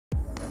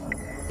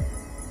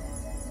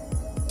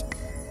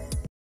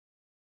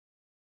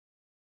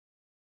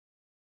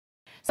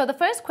So the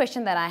first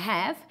question that I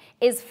have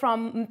is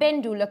from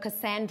Mpendula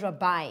Cassandra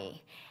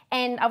Bai.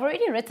 And I've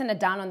already written it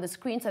down on the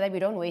screen so that we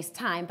don't waste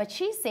time, but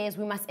she says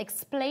we must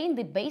explain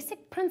the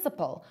basic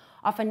principle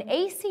of an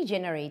AC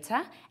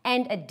generator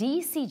and a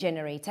DC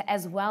generator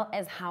as well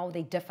as how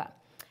they differ.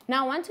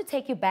 Now I want to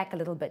take you back a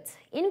little bit.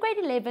 In grade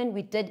 11,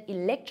 we did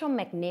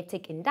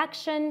electromagnetic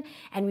induction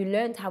and we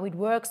learned how it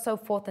works, so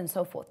forth and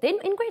so forth. Then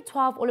in grade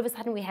 12, all of a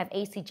sudden we have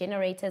AC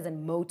generators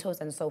and motors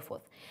and so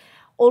forth.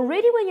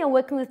 Already when you're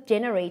working with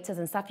generators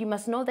and stuff, you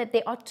must know that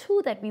there are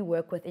two that we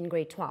work with in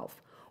grade 12.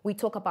 We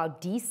talk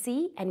about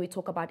DC and we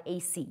talk about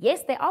AC.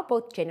 Yes, they are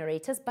both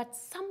generators, but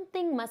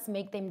something must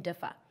make them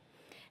differ.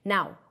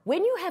 Now,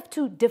 when you have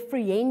to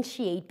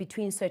differentiate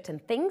between certain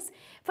things,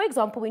 for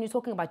example, when you're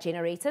talking about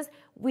generators,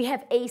 we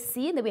have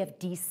AC and then we have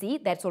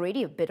DC. That's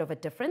already a bit of a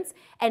difference.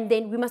 And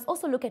then we must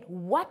also look at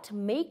what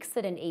makes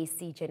it an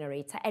AC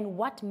generator and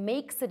what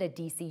makes it a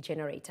DC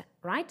generator,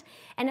 right?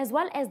 And as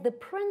well as the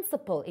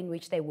principle in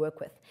which they work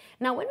with.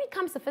 Now, when it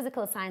comes to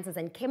physical sciences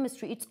and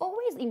chemistry, it's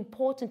always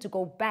important to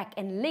go back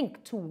and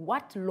link to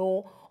what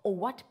law or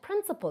what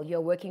principle you're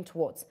working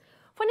towards.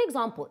 For an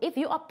example, if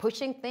you are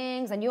pushing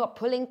things and you are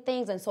pulling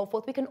things and so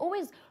forth, we can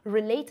always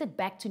relate it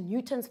back to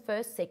Newton's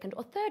first, second,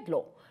 or third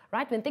law,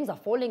 right? When things are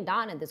falling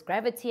down and there's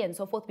gravity and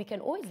so forth, we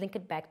can always link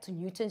it back to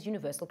Newton's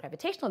universal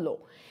gravitational law.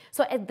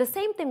 So the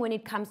same thing when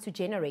it comes to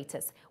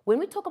generators. When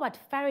we talk about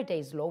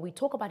Faraday's law, we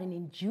talk about an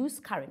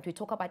induced current, we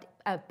talk about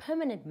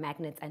permanent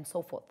magnets and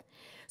so forth.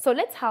 So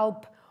let's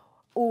help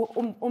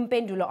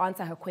Mpendula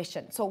answer her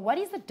question. So what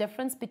is the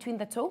difference between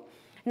the two?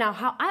 Now,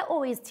 how I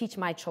always teach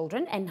my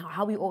children and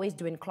how we always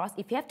do in class,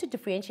 if you have to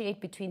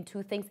differentiate between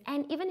two things,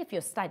 and even if you're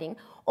studying,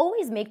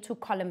 always make two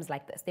columns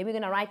like this. Then we're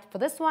going to write for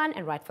this one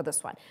and write for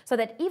this one. So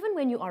that even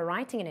when you are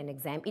writing in an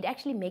exam, it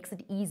actually makes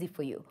it easy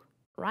for you,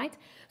 right?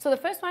 So the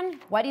first one,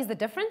 what is the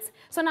difference?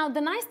 So now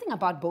the nice thing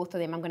about both of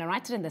them, I'm going to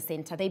write it in the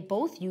center. They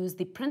both use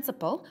the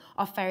principle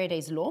of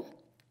Faraday's law.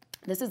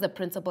 This is the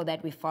principle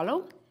that we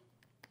follow.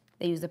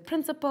 They use the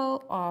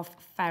principle of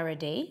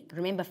Faraday.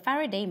 Remember,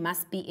 Faraday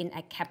must be in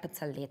a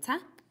capital letter.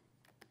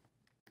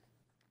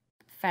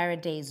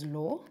 Faraday's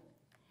law.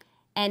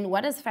 And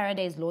what does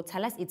Faraday's law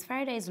tell us? It's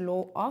Faraday's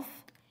law of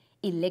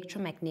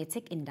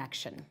electromagnetic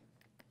induction.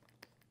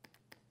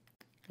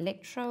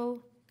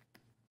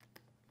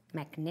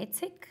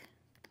 Electromagnetic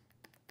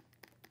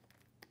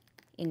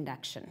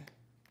induction.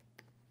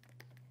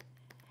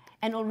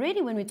 And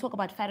already when we talk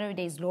about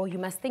Faraday's law, you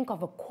must think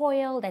of a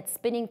coil that's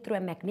spinning through a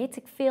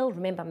magnetic field.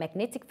 Remember,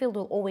 magnetic field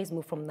will always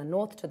move from the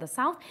north to the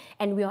south,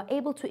 and we are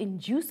able to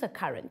induce a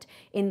current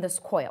in this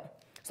coil.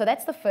 So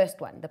that's the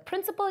first one. The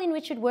principle in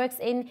which it works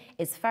in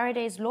is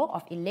Faraday's law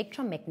of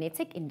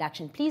electromagnetic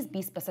induction. Please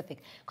be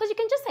specific, because you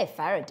can just say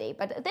Faraday,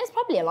 but there's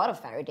probably a lot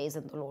of Faradays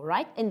in the law,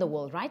 right? In the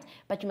world, right?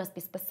 But you must be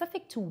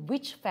specific to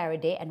which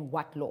Faraday and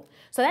what law.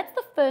 So that's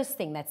the first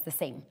thing that's the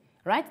same.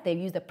 Right? They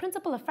use the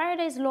principle of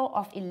Faraday's law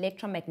of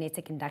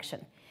electromagnetic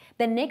induction.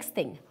 The next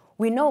thing,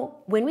 we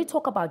know when we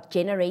talk about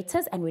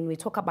generators and when we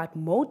talk about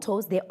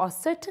motors, there are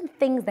certain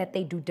things that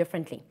they do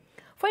differently.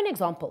 For an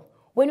example,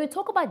 when we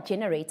talk about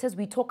generators,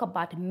 we talk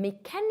about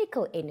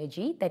mechanical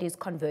energy that is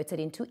converted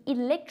into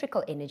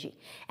electrical energy.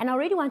 And I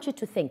already want you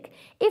to think,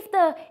 if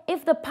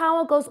the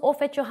power goes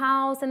off at your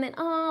house and then,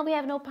 oh, we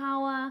have no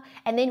power,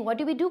 and then what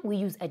do? We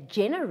use a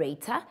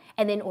generator,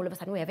 and then all of a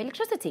sudden we have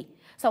electricity.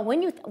 So I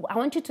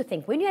want you to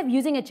think, when you have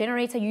using a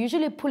generator, you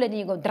usually pull it and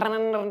you go, and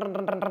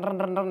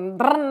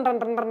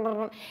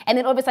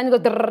then all of a sudden you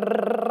go,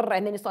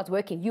 and then it starts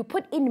working. You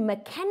put in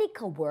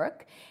mechanical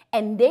work,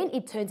 and then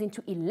it turns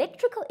into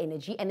electrical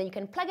energy, and then you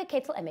can plug a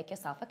kettle and make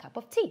yourself a cup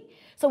of tea.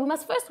 So we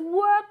must first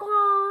work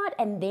hard,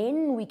 and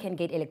then we can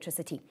get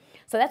electricity.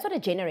 So that's what a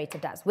generator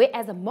does,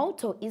 whereas a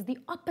motor is the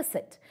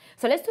opposite.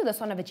 So let's do this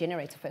one of a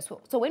generator first.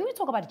 So when we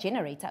talk about a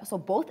generator, so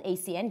both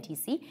AC and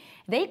DC,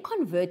 they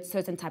convert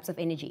certain types of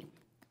energy.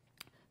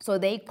 So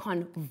they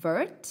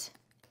convert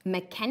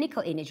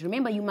mechanical energy.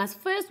 Remember, you must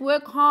first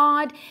work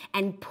hard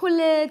and pull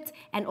it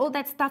and all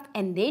that stuff,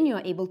 and then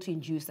you're able to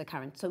induce a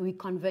current. So we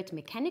convert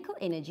mechanical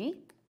energy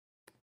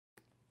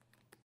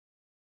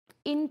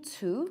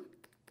into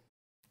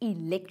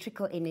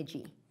electrical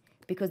energy,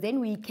 because then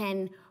we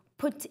can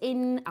put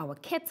in our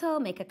kettle,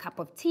 make a cup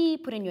of tea,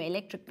 put in your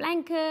electric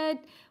blanket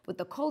with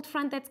the cold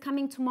front that's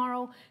coming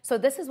tomorrow. So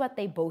this is what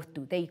they both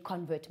do. They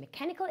convert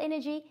mechanical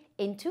energy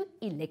into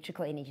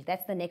electrical energy.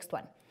 That's the next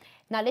one.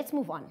 Now let's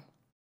move on.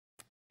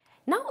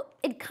 Now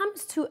it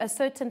comes to a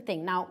certain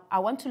thing. Now I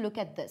want to look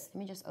at this. Let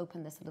me just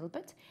open this a little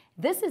bit.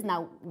 This is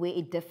now where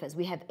it differs.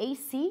 We have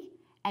AC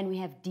and we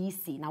have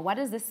DC. Now what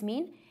does this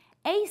mean?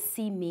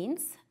 AC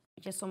means,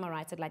 just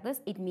summarize it like this,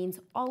 it means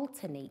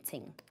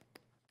alternating.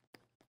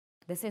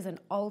 This is an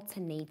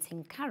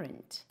alternating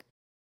current.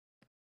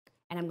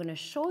 And I'm going to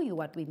show you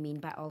what we mean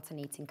by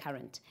alternating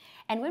current.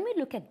 And when we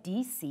look at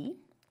DC,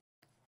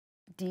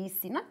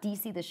 not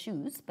DC the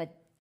shoes, but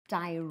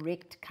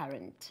direct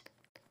current.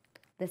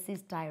 This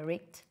is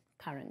direct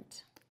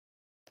current.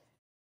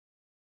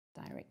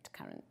 Direct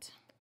current.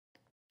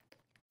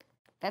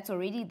 That's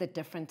already the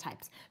different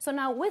types. So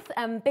now with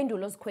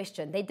Pendulo's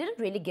question, they didn't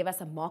really give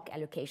us a mark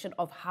allocation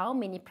of how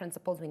many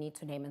principles we need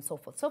to name and so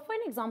forth. So for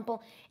an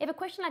example, if a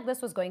question like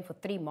this was going for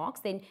 3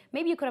 marks, then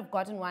maybe you could have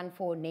gotten one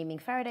for naming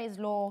Faraday's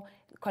law,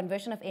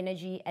 conversion of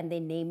energy, and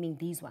then naming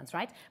these ones,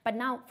 right? But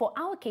now for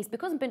our case,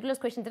 because Pendulo's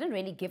question didn't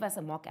really give us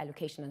a mark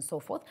allocation and so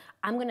forth,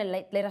 I'm going to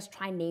let us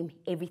try name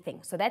everything.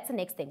 So that's the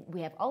next thing. We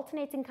have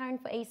alternating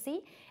current for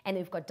AC, and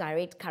we've got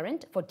direct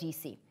current for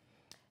DC.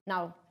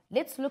 Now,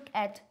 let's look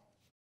at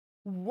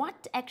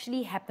what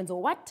actually happens,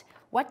 or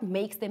what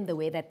makes them the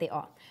way that they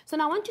are. So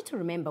now I want you to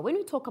remember, when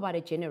we talk about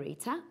a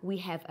generator, we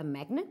have a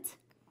magnet,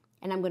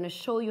 and I'm going to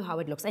show you how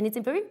it looks. And it's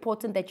very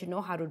important that you know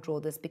how to draw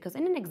this, because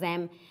in an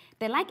exam,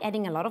 they like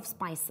adding a lot of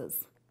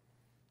spices.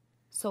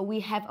 So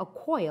we have a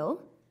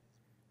coil.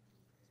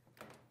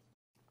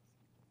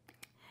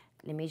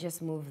 Let me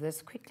just move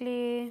this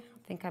quickly.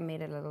 I think I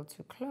made it a little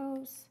too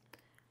close.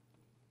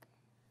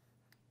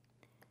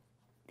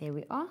 There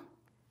we are.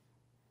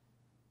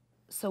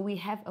 So we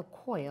have a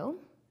coil.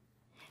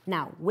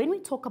 Now, when we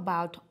talk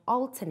about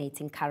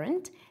alternating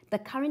current, the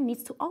current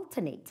needs to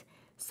alternate.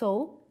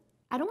 So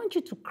I don't want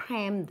you to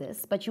cram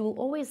this, but you will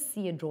always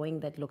see a drawing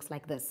that looks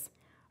like this,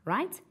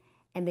 right?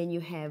 And then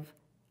you have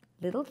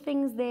little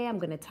things there. I'm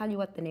going to tell you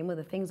what the name of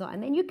the things are,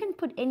 and then you can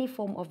put any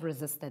form of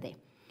resistor there.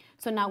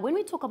 So now when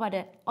we talk about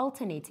an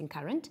alternating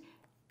current,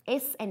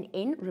 S and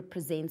N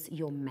represents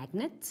your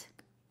magnet.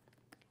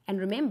 And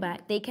remember,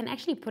 they can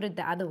actually put it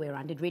the other way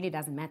around. It really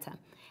doesn't matter.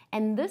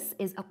 And this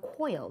is a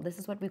coil. This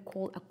is what we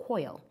call a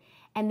coil.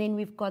 And then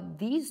we've got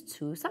these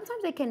two.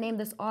 Sometimes they can name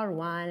this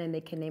R1 and they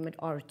can name it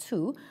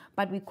R2,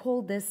 but we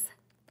call this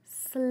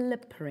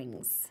slip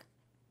rings.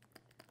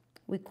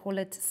 We call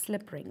it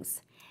slip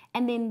rings.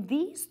 And then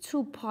these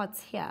two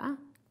parts here,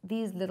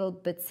 these little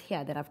bits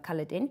here that I've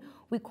colored in,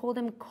 we call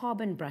them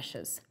carbon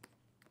brushes.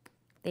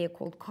 They are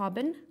called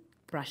carbon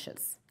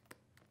brushes.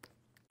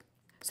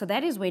 So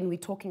that is when we're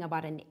talking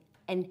about an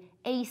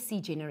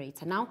AC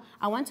generator. Now,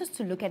 I want us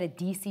to look at a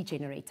DC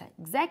generator.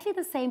 Exactly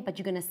the same, but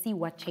you're going to see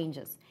what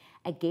changes.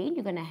 Again,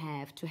 you're going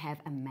to have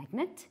a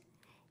magnet.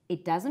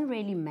 It doesn't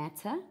really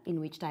matter in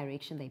which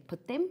direction they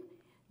put them.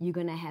 You're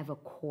going to have a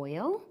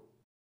coil.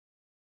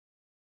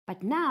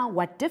 But now,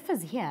 what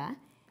differs here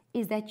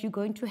is that you're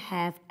going to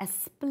have a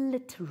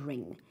split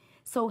ring.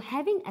 So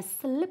having a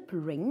slip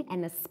ring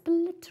and a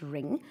split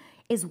ring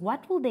is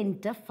what will then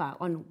differ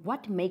on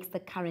what makes the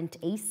current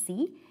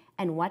AC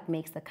and what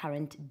makes the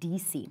current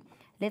DC.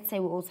 Let's say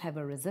we also have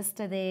a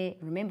resistor there.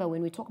 Remember,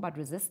 when we talk about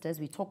resistors,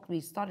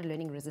 we started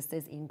learning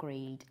resistors in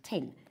grade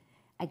 10.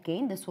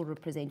 Again, this will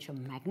represent your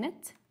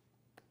magnet.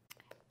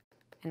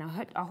 And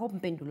I hope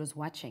Mpendulo's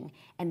watching.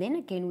 And then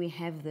again, we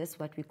have this,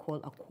 what we call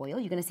a coil.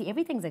 You're going to see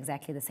everything's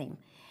exactly the same.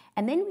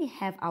 And then we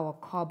have our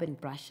carbon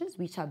brushes,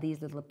 which are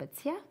these little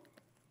bits here.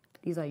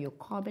 These are your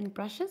carbon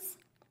brushes.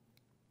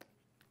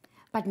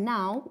 But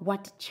now,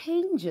 what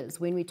changes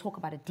when we talk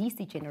about a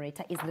DC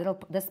generator is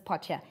this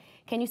part here.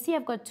 Can you see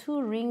I've got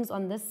 2 rings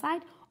on this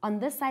side? On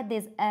this side,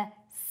 there's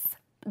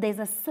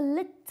a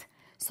slit.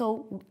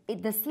 So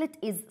the slit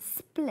is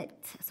split.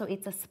 So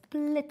it's a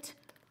split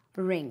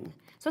ring.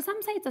 So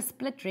some say it's a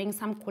split ring,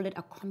 some call it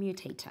a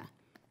commutator.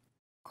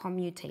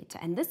 Commutator.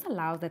 And this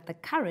allows that the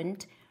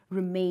current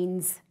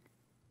remains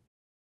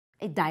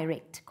a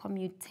direct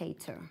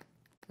commutator.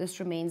 This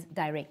remains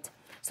direct.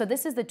 So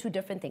this is the 2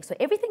 different things. So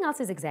everything else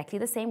is exactly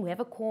the same. We have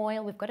a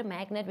coil, we've got a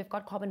magnet, we've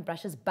got carbon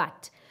brushes,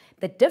 but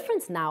the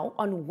difference now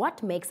on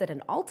what makes it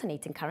an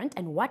alternating current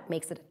and what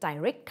makes it a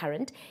direct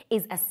current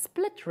is a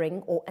split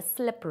ring or a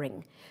slip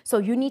ring. So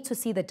you need to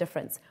see the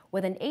difference.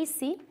 With an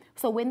AC,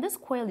 so when this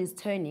coil is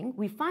turning,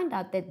 we find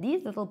out that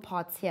these little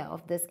parts here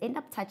of this end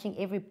up touching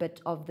every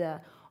bit of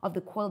the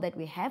coil that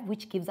we have,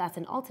 which gives us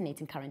an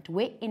alternating current,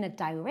 where in a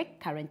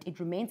direct current, it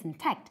remains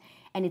intact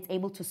and it's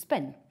able to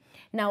spin.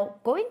 Now,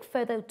 going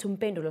further to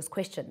Mpendulo's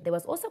question, there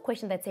was also a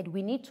question that said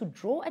we need to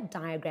draw a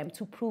diagram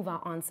to prove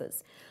our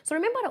answers. So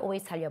remember what I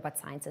always tell you about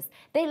scientists.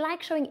 They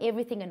like showing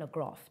everything in a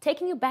graph.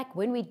 Taking you back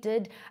when we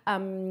did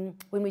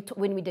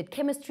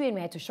chemistry and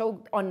we had to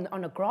show on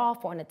a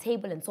graph or on a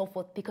table and so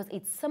forth, because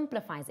it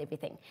simplifies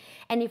everything.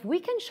 And if we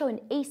can show an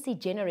AC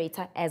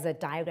generator as a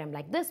diagram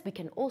like this, we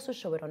can also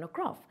show it on a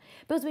graph.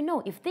 Because we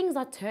know if things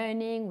are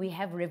turning, we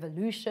have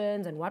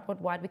revolutions and what,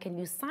 we can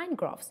use sine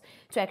graphs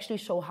to actually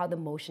show how the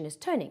motion is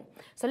turning.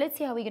 So let's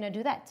see how we're going to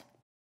do that.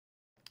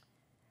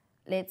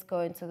 Let's go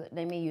into,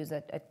 let me use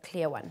a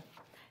clear one.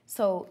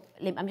 So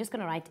I'm just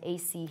going to write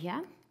AC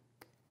here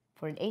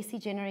for an AC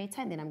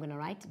generator, and then I'm going to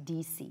write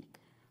DC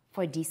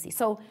for DC.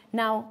 So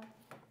now,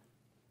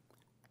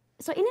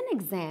 so in an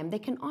exam, they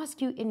can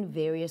ask you in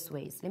various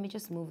ways. Let me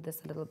just move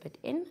this a little bit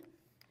in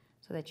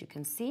so that you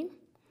can see.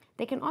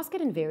 They can ask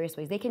it in various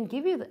ways. They can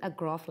give you a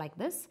graph like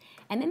this,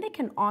 and then they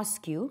can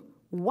ask you,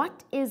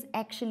 what is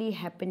actually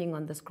happening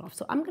on this graph?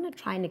 So I'm going to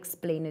try and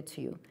explain it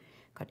to you.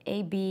 Got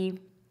A, B,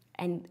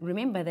 and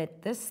remember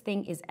that this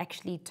thing is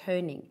actually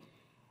turning.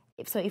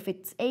 So if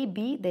it's A,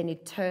 B, then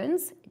it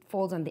turns, it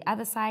falls on the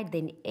other side,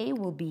 then A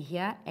will be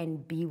here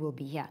and B will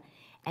be here.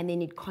 and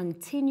then it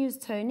continues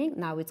turning.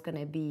 Now it's going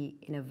to be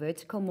in a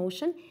vertical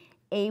motion.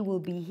 A will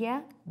be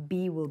here,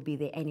 B will be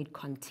there, and it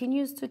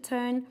continues to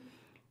turn,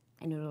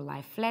 and it will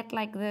lie flat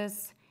like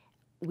this.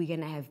 We're going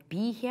to have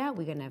B here,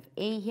 we're going to have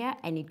A here,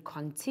 and it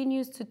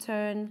continues to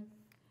turn,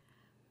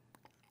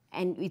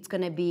 and it's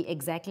going to be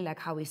exactly like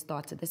how we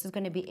started. This is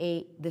going to be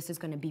A, this is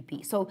going to be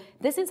B. So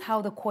this is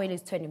how the coil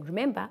is turning.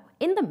 Remember,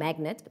 in the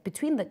magnet,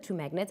 between the two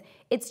magnets,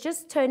 it's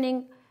just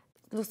turning.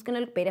 It's going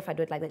to look better if I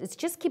do it like that. It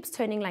just keeps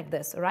turning like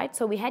this, right?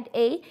 So we had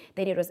A,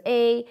 then it was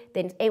A,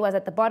 then A was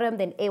at the bottom,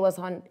 then A was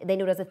on, then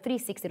it was a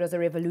 360, it was a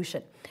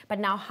revolution. But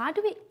now how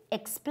do we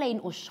explain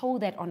or show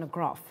that on a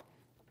graph?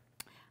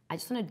 I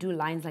just want to do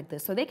lines like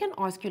this. So they can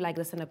ask you like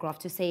this in a graph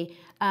to say,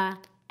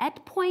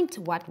 at point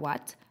what,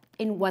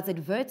 was it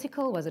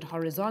vertical, was it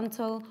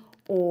horizontal,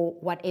 or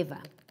whatever,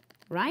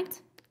 right?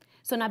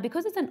 So now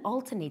because it's an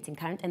alternating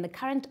current and the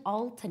current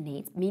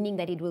alternates, meaning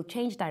that it will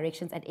change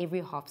directions at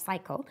every half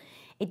cycle,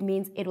 it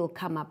means it will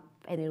come up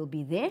and it will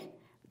be there.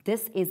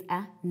 This is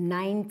a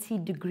 90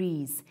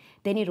 degrees.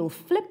 Then it will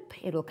flip,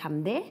 it will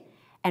come there.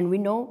 And we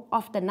know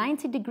after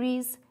 90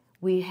 degrees,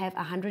 we have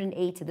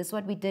 180. This is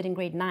what we did in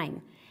grade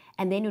 9.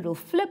 And then it will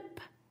flip,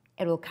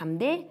 it will come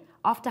there.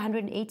 After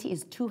 180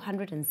 is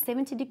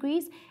 270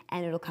 degrees,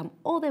 and it will come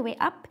all the way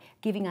up,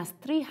 giving us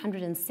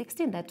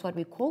 360, and that's what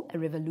we call a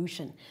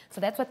revolution.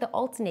 So that's what the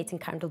alternating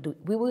current will do.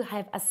 We will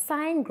have a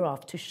sine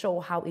graph to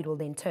show how it will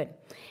then turn.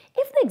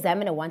 If the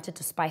examiner wanted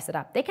to spice it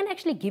up, they can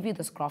actually give you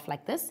this graph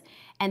like this,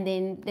 and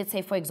then let's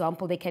say, for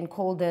example, they can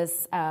call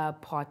this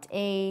part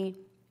A,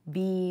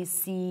 B,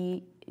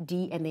 C,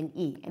 D, and then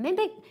E. And then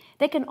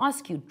they can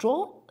ask you,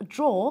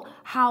 draw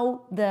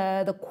how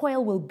the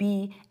coil will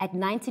be at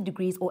 90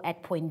 degrees or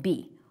at point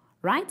B,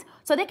 right?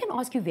 So they can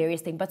ask you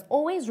various things, but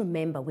always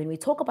remember, when we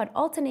talk about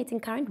alternating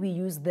current, we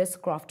use this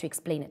graph to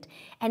explain it.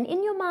 And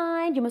in your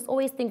mind, you must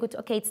always think,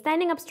 okay, it's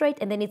standing up straight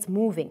and then it's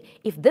moving.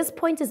 If this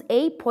point is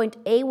A, point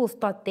A will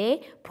start there,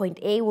 point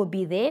A will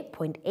be there,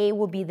 point A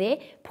will be there,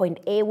 point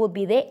A will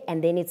be there,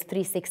 and then it's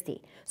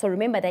 360. So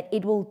remember that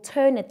it will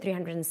turn at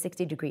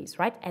 360 degrees,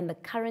 right? And the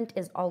current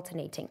is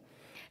alternating.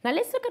 Now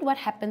let's look at what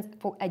happens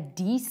for a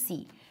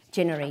DC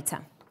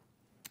generator.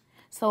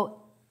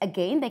 So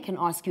again, they can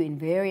ask you in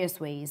various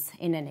ways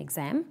in an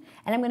exam,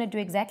 and I'm going to do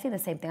exactly the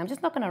same thing. I'm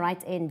just not going to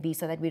write A and B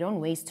so that we don't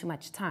waste too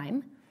much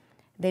time.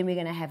 Then we're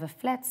going to have a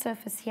flat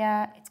surface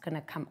here. It's going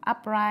to come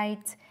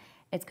upright.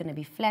 It's going to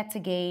be flat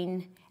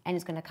again, and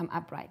it's going to come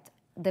upright.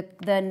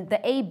 The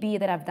AB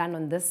that I've done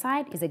on this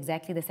side is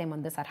exactly the same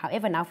on this side.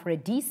 However, now for a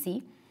DC,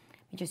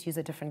 let me just use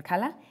a different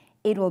color.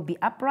 It will be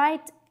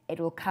upright. It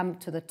will come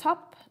to the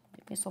top.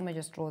 Let me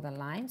just draw the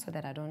line so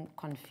that I don't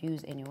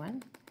confuse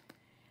anyone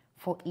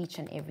for each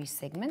and every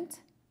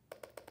segment.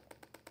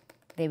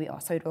 There we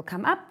are. So it will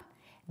come up.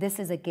 This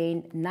is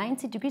again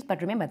 90 degrees, but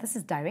remember, this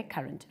is direct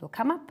current. It will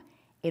come up,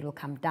 it will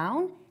come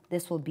down.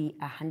 This will be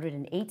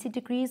 180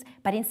 degrees,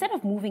 but instead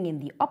of moving in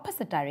the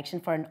opposite direction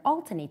for an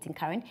alternating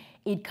current,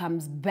 it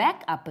comes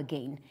back up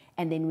again.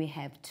 And then we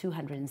have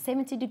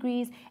 270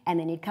 degrees, and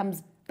then it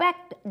comes back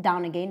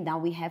down again. Now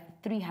we have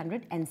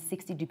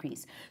 360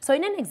 degrees. So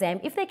in an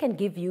exam, if they can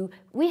give you,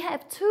 we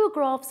have two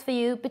graphs for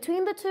you,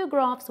 between the two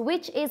graphs,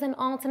 which is an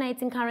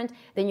alternating current,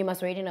 then you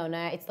must already know,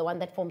 no, it's the one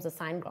that forms a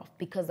sine graph,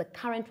 because the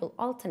current will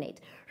alternate.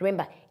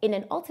 Remember, in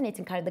an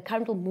alternating current, the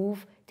current will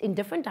move in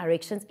different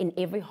directions in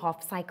every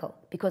half cycle,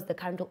 because the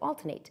current will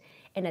alternate.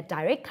 In a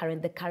direct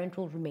current, the current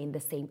will remain the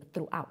same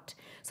throughout.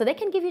 So they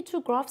can give you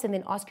two graphs and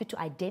then ask you to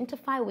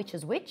identify which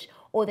is which,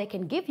 or they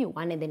can give you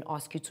one and then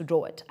ask you to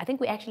draw it. I think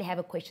we actually have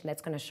a question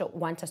that's going to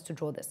want us to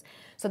draw this.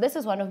 So this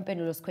is one of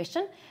Mpendulo's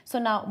question. So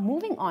now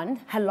moving on,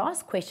 her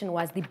last question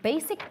was the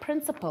basic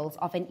principles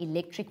of an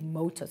electric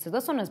motor. So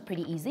this one was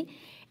pretty easy.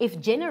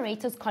 If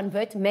generators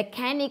convert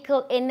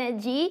mechanical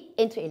energy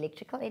into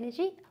electrical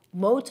energy,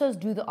 motors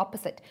do the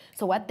opposite.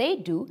 So what they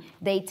do,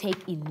 they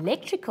take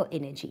electrical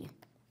energy.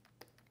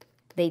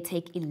 They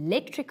take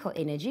electrical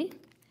energy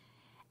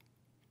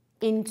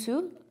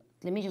into,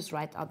 let me just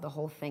write out the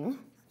whole thing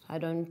so I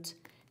don't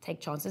take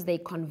chances. They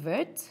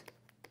convert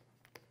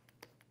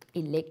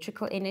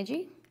electrical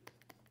energy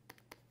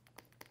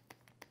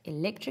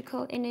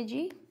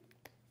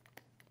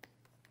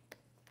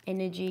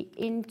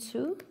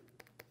into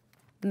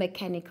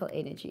mechanical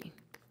energy.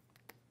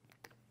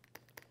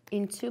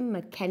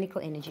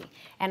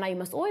 And now you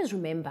must always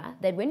remember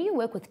that when you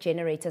work with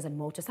generators and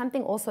motors,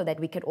 something also that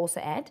we could also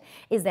add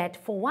is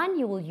that for one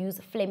you will use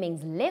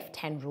Fleming's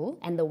left-hand rule,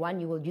 and the one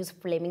you will use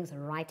Fleming's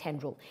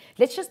right-hand rule.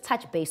 Let's just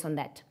touch base on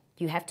that.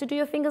 You have to do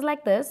your fingers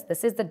like this.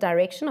 This is the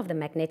direction of the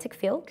magnetic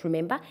field.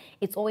 Remember,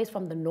 it's always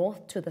from the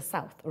north to the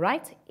south,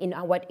 right?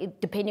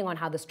 Depending on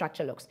how the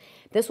structure looks.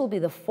 This will be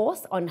the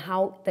force on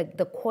how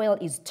the coil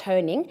is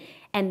turning,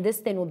 and this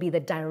then will be the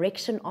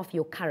direction of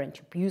your current.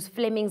 You use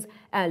Fleming's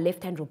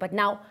left-hand rule. But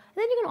now,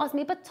 then you're going to ask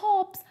me, but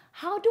Tops,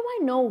 how do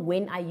I know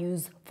when I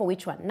use for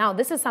which one? Now,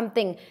 this is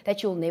something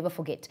that you'll never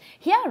forget.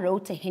 Here I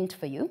wrote a hint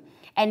for you,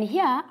 and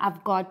here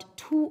I've got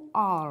two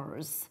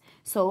R's.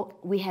 So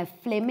we have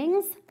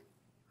Fleming's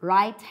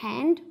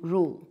right-hand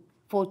rule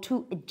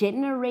 4.2, a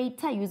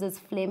generator uses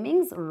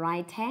Fleming's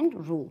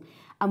right-hand rule.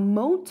 A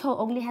motor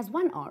only has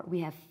one R.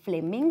 We have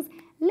Fleming's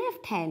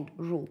left-hand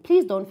rule.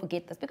 Please don't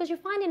forget this, because you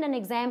find in an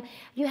exam,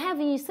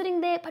 you're sitting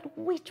there, but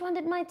which one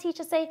did my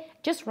teacher say?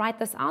 Just write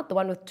this out. The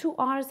one with two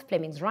R's,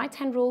 Fleming's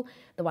right-hand rule.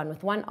 The one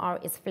with one R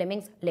is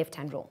Fleming's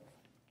left-hand rule.